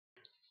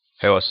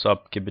Hey, what's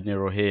up?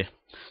 Kibinero here.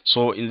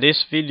 So in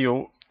this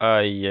video,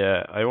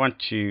 I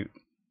want to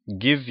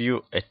give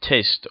you a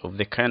taste of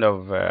the kind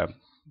of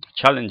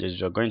challenges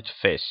you're going to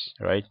face,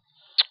 right?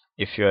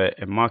 If you're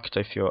a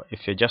marketer,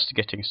 if you're just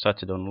getting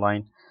started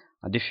online,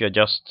 and if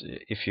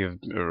you've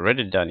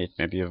already done it,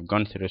 maybe you've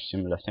gone through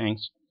similar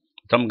things.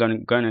 So I'm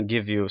gonna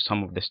give you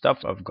some of the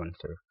stuff I've gone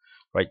through,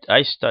 right?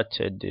 I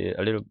started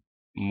a little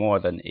more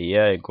than a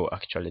year ago,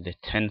 actually, the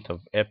 10th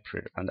of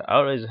April, and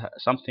always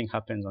something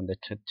happens on the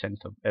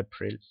 10th of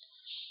April.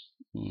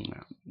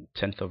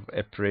 10th of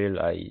April,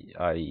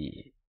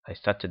 I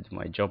started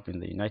my job in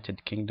the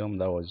United Kingdom.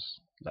 That was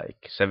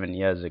like 7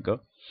 years ago.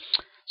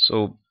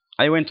 So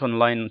I went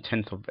online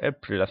 10th of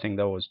April. I think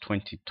that was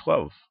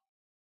 2012.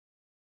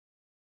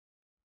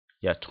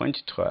 Yeah,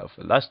 2012,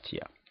 last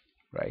year,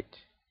 right?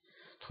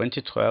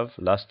 2012,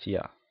 last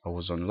year, I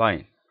was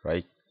online,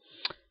 right?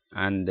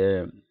 And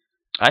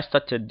I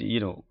started,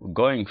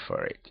 going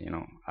for it.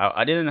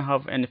 I didn't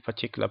have any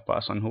particular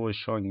person who was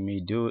showing me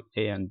do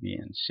A and B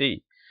and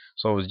C.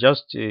 So I was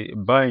just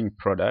buying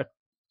product.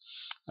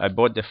 I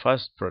bought the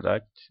first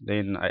product,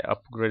 then I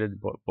upgraded,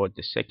 bought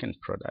the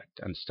second product,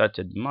 and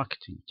started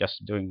marketing,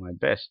 just doing my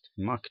best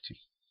in marketing.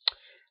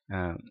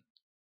 Um,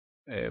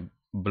 uh,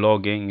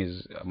 Blogging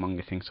is among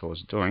the things I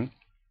was doing.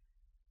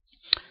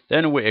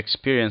 Then we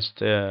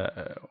experienced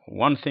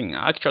one thing.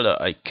 Actually,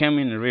 I came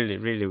in really,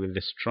 really with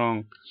the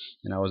strong,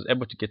 and I was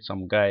able to get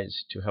some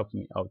guys to help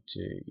me out,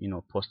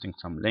 posting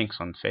some links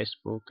on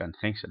Facebook and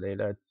things like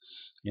that,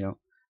 you know.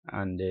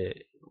 And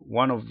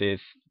one of the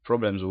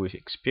problems we've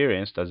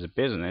experienced as a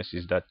business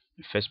is that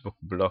Facebook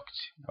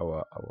blocked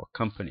our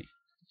company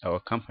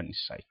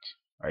site,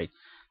 right?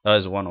 That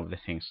was one of the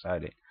things I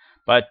did.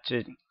 But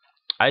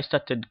I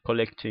started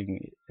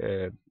collecting.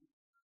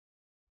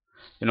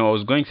 I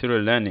was going through a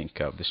learning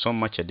curve. There's so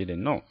much I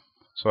didn't know.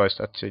 So I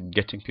started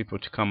getting people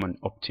to come and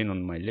opt in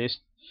on my list.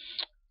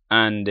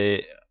 And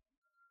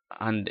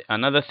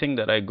another thing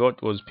that I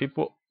got was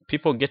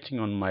people getting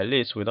on my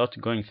list without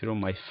going through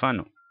my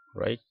funnel,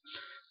 right?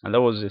 And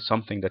that was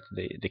something that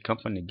the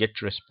company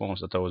Getresponse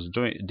that I was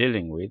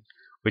dealing with,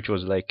 which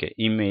was like a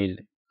email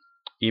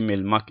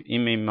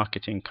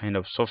marketing kind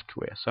of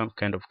software, some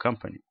kind of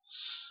company.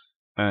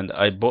 And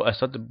I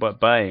started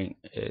buying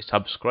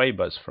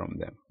subscribers from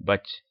them,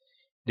 but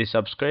the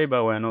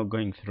subscriber were not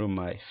going through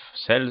my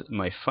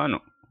funnel,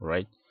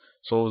 right?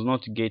 So I was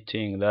not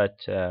getting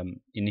that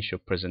initial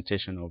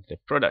presentation of the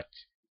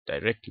product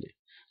directly.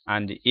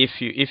 And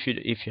if you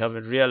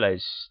haven't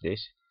realized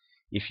this,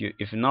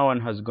 if no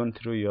one has gone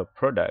through your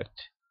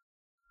product,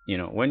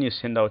 when you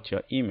send out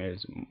your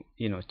emails,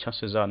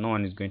 chances are no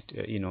one is going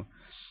to,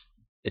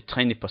 a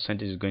tiny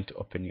percentage is going to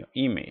open your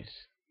emails,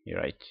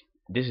 right?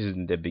 This is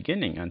in the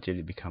beginning until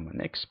you become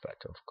an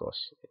expert, of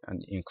course,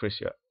 and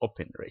increase your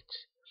open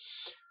rates.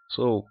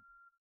 So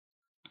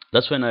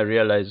that's when I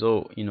realized,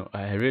 oh,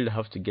 I really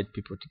have to get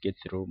people to get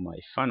through my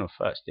funnel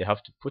first. They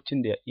have to put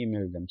in their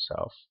email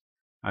themselves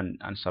and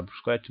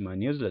subscribe to my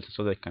newsletter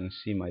so they can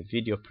see my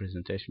video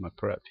presentation, my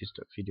product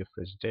video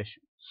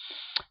presentation.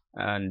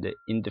 And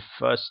in the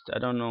first, I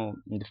don't know,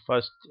 in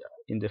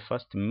the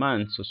first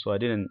month or so,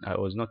 I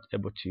was not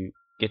able to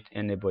get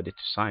anybody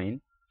to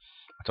sign.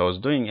 But I was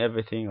doing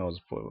everything. I was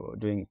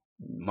doing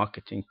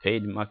marketing,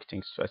 paid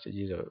marketing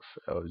strategies.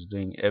 I was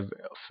doing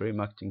free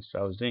marketing. So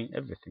I was doing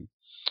everything.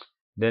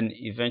 Then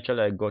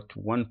eventually I got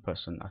one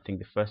person. I think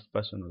the first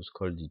person was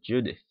called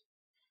Judith.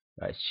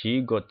 Right?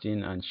 She got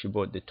in and she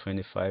bought the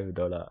 $25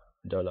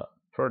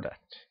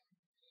 product.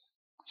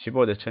 She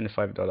bought the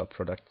 $25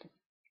 product,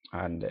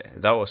 and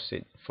that was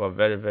it. For a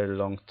very, very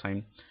long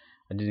time,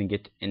 I didn't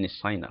get any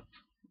sign up.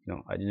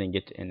 I didn't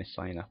get any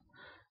sign up.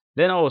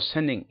 Then I was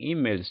sending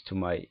emails to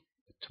my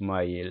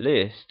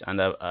list, and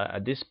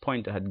at this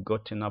point I had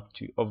gotten up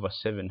to over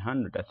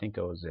 700. I think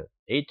I was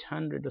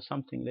 800 or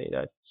something like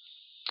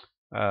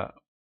that.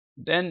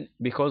 Then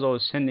because I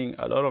was sending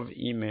a lot of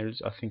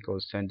emails, I think I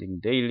was sending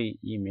daily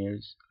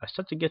emails, I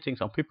started getting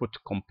some people to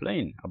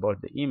complain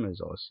about the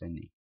emails I was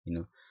sending.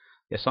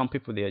 There's some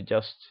people, they are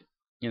just,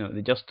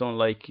 they just don't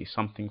like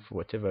something for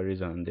whatever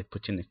reason, and they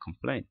put in a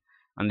complaint.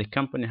 And the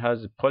company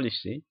has a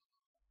policy,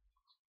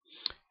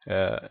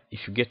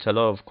 if you get a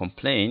lot of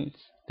complaints,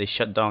 they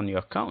shut down your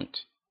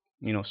account.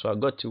 So I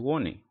got a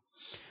warning.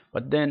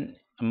 But then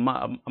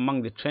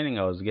among the training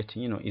I was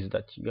getting, is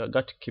that you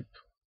got to keep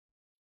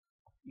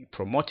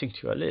promoting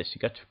to your list. You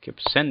got to keep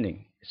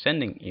sending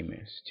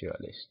emails to your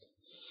list.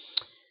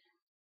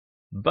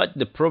 But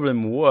the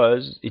problem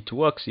was, it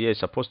works, yeah, it's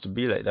supposed to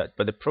be like that.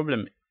 But the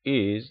problem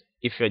is,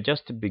 if you're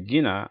just a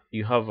beginner,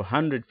 you have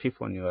 100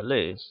 people on your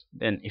list,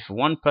 then if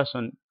one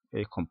person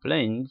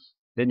complains,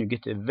 then you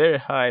get a very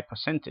high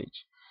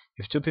percentage.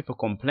 If two people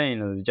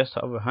complain and you just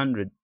have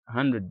 100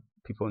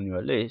 people on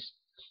your list,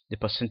 the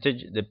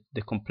percentage,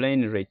 the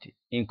complaint rate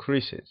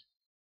increases,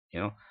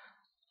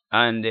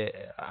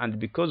 and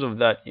because of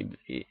that,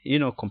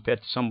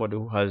 compared to somebody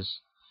who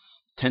has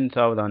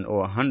 10,000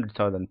 or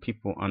 100,000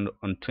 people and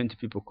 20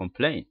 people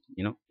complain,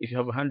 if you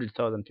have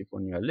 100,000 people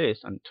on your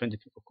list and 20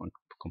 people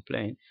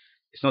complain,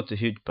 it's not a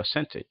huge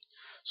percentage.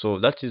 So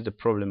that is the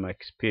problem I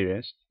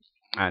experienced.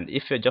 And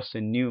if you're just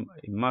a new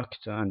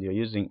marketer and you're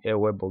using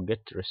Airweb or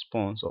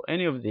Getresponse or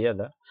any of the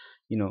other,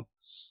 you know,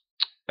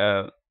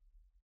 uh,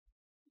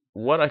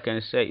 what I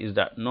can say is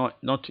that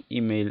not to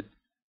email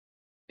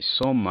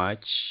so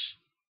much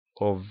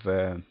of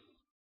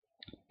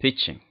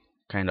pitching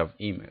kind of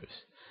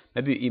emails.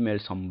 Maybe you email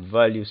some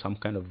value, some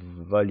kind of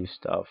value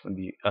stuff.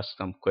 Maybe you ask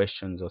some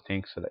questions or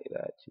things like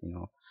that.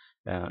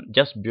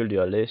 Just build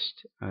your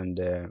list, and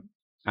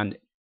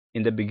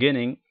in the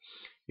beginning,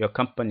 your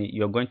company,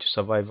 you're going to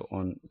survive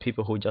on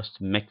people who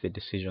just make the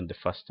decision the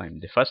first time.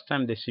 The first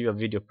time they see your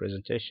video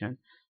presentation,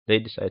 they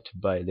decide to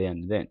buy there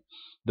and then.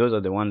 Those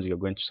are the ones you're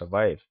going to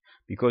survive,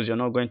 because you're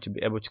not going to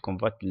be able to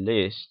convert the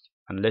list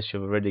unless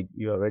you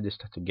already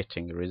started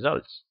getting the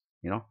results.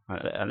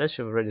 Unless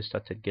you've already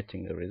started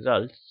getting the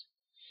results,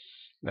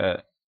 uh,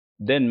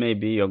 then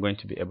maybe you're going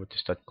to be able to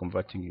start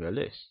converting your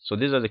list. So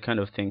these are the kind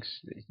of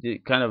things, the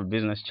kind of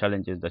business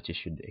challenges that you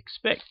should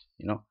expect.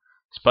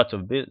 It's part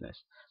of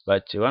business.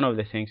 But one of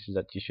the things is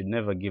that you should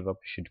never give up.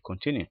 You should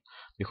continue,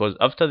 because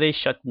after they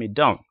shut me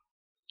down,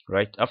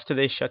 right? After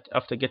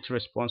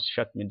Getresponse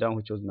shut me down,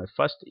 which was my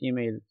first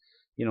email,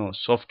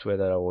 software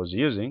that I was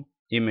using,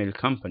 email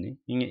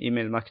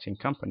marketing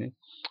company,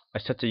 I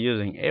started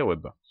using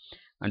Aweber.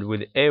 And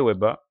with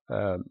Aweber,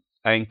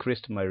 I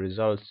increased my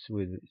results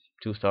with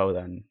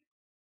 2,000%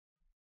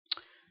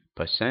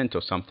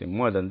 or something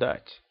more than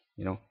that.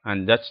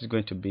 And that's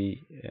going to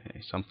be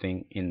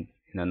something in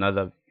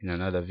another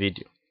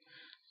video.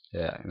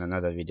 In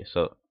another video.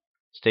 So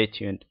stay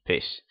tuned.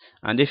 Peace.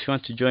 And if you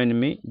want to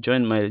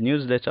join my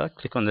newsletter,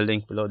 click on the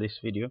link below this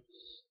video,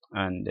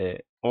 and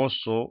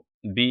also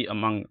be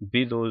among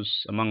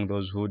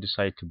those who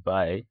decide to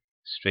buy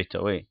straight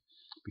away,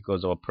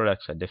 because our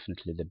products are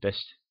definitely the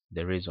best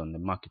there is on the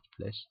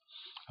marketplace.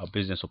 Our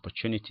business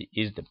opportunity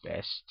is the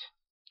best,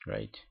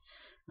 right?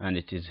 And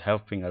it is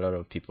helping a lot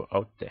of people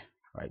out there,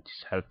 right?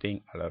 It's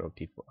helping a lot of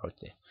people out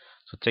there.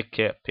 So take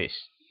care.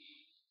 Peace.